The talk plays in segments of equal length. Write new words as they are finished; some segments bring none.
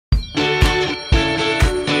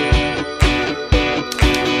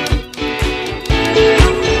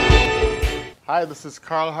Hi, this is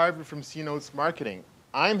Carl Harvey from C-NotesMarketing.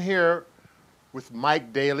 I'm here with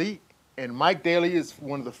Mike Daley, and Mike Daley is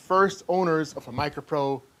one of the first owners of a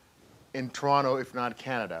MicroPro in Toronto, if not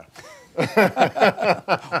Canada.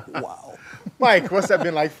 Wow. Mike, what's that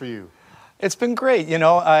been like for you? It's been great. You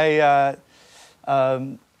know, I've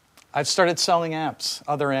started selling amps,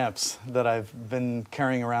 other amps that I've been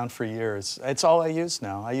carrying around for years. It's all I use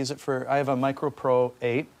now. I use it for, I have a MicroPro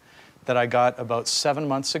 8 that I got about 7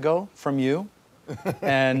 months ago from you,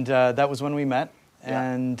 and that was when we met.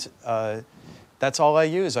 Yeah. And that's all I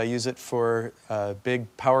use. I use it for big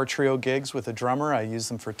power trio gigs with a drummer. I use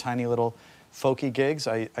them for tiny little folky gigs.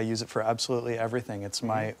 I use it for absolutely everything. It's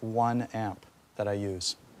my one amp that I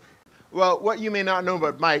use. Well, what you may not know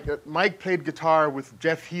about Mike, Mike played guitar with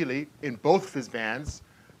Jeff Healey in both of his bands,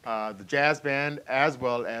 the jazz band as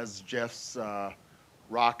well as Jeff's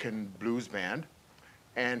rock and blues band.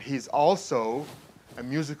 And he's also a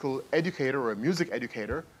musical educator or a music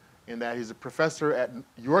educator in that he's a professor at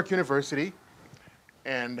York University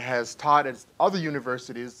and has taught at other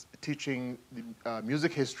universities teaching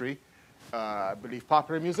music history, I believe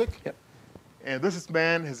popular music. Yep. And this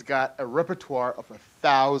man has got a repertoire of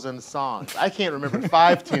 1,000 songs. I can't remember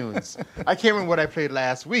 5 tunes. I can't remember what I played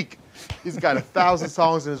last week. He's got 1,000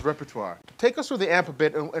 songs in his repertoire. Take us through the amp a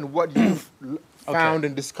bit and what you've found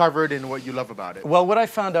and discovered and what you love about it. Well, what I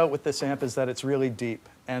found out with this amp is that it's really deep,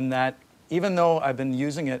 and that even though I've been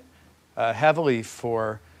using it heavily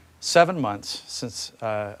for 7 months since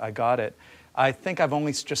I got it, I think I've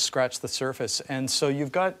only just scratched the surface. And so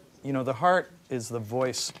you've got, you know, the heart is the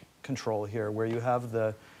voice control here, where you have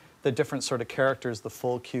the different sort of characters, the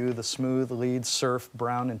full cue, the smooth, lead, surf,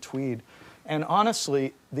 brown, and tweed. And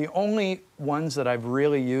honestly, the only ones that I've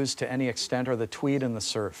really used to any extent are the tweed and the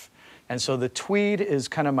surf. And so the tweed is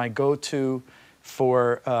kind of my go-to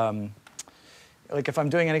for, like if I'm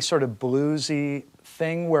doing any sort of bluesy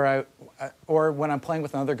thing where or when I'm playing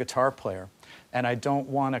with another guitar player and I don't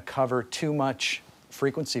want to cover too much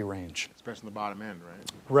frequency range. Especially the bottom end,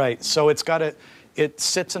 right? Right, so it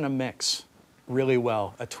sits in a mix really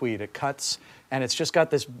well, a tweed. It cuts, and it's just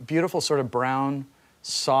got this beautiful sort of brown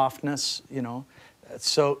softness, you know.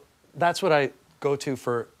 So that's what I go to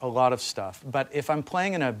for a lot of stuff. But if I'm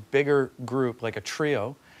playing in a bigger group, like a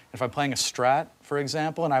trio, if I'm playing a Strat, for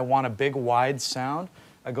example, and I want a big wide sound,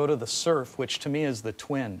 I go to the surf, which to me is the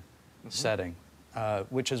twin setting,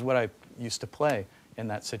 which is what I used to play in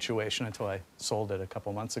that situation until I sold it a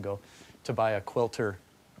couple months ago to buy a Quilter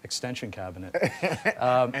extension cabinet.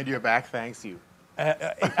 And you're back, thanks you.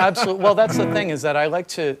 Absolutely. Well, that's the thing, is that I like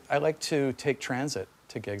to take transit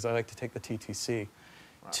to gigs. I like to take the TTC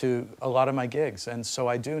to a lot of my gigs, and so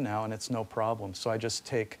I do now, and it's no problem. So I just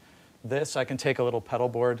take this. I can take a little pedal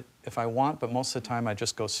board if I want, but most of the time I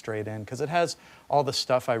just go straight in because it has all the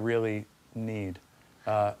stuff I really need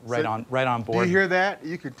right on board. Do you hear that?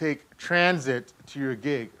 You can take transit to your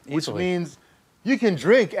gig, which Easily. means you can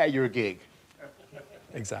drink at your gig.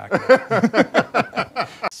 Exactly.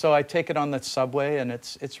 So I take it on the subway, and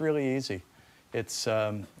it's really easy. It's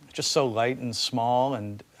just so light and small,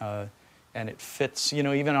 and it fits. You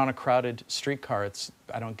know, even on a crowded streetcar,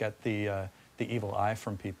 I don't get the evil eye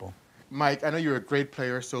from people. Mike, I know you're a great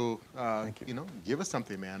player, so Thank you. you know, give us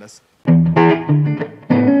something, man.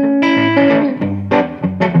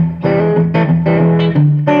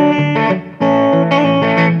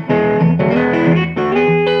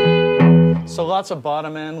 So lots of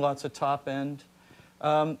bottom end, lots of top end.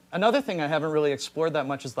 Another thing I haven't really explored that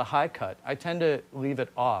much is the high cut. I tend to leave it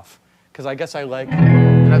off because I guess I like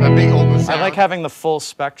That big open sound. I like having the full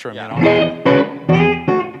spectrum, Yeah. you know.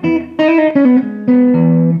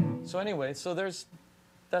 So anyway, so that's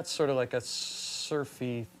sort of like a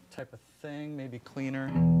surfy type of thing, maybe cleaner.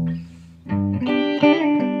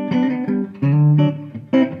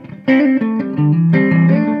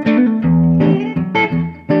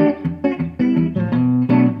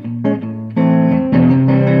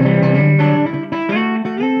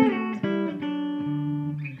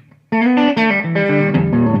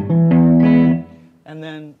 And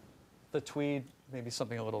then the tweed, maybe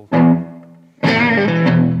something a little...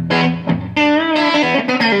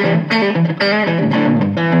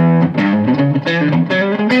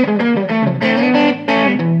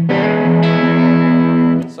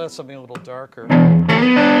 So that's something a little darker.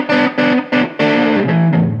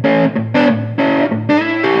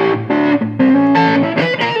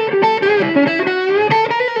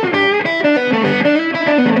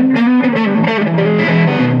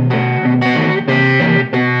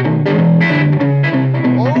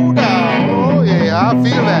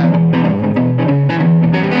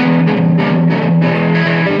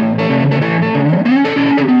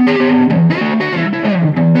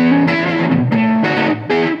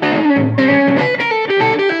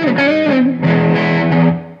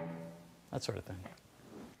 that sort of thing.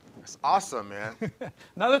 It's awesome, man.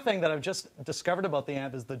 Another thing that I've just discovered about the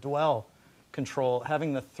amp is the dwell control,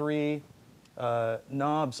 having the 3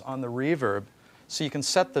 knobs on the reverb, so you can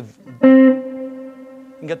set the,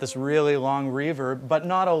 you can get this really long reverb, but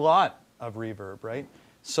not a lot of reverb, right?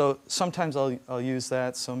 So sometimes I'll use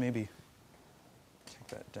that, so maybe take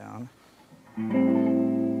that down.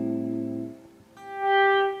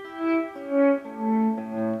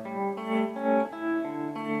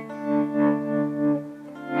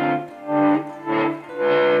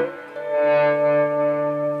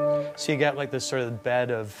 So you get like this sort of bed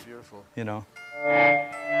of, Beautiful. you know.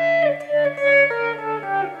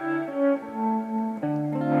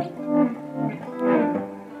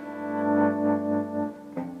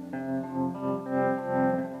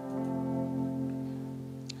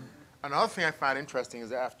 Another thing I find interesting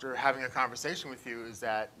is after having a conversation with you is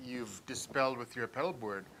that you've dispelled with your pedal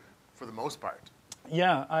board for the most part.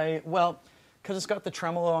 Yeah, well, because it's got the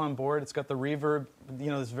tremolo on board, it's got the reverb, you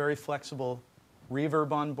know, this very flexible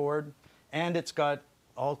reverb on board, and it's got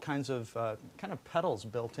all kinds of kind of pedals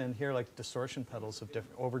built in here, like distortion pedals of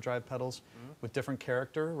different overdrive pedals with different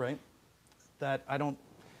character, right? That I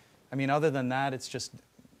mean, other than that, it's just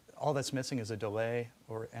all that's missing is a delay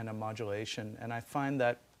and a modulation, and I find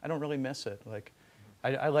that I don't really miss it. Like,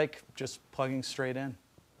 I like just plugging straight in,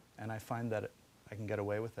 and I find that I can get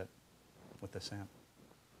away with it with this amp.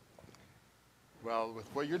 Well,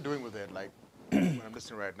 with what you're doing with it, like when I'm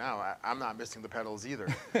listening right now, I'm not missing the pedals either.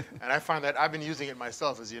 And I find that I've been using it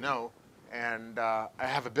myself, as you know, and I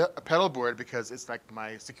have a pedal board because it's like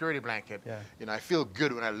my security blanket. Yeah. You know, I feel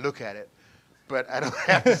good when I look at it, but I don't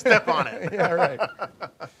have to step on it. Yeah, right.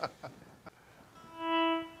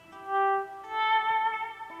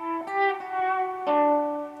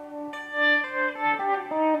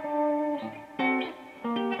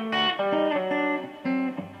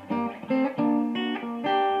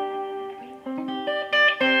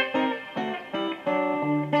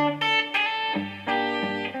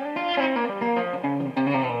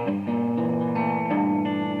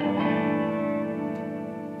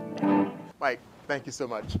 Mike, thank you so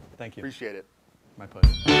much. Thank you. Appreciate it. My pleasure.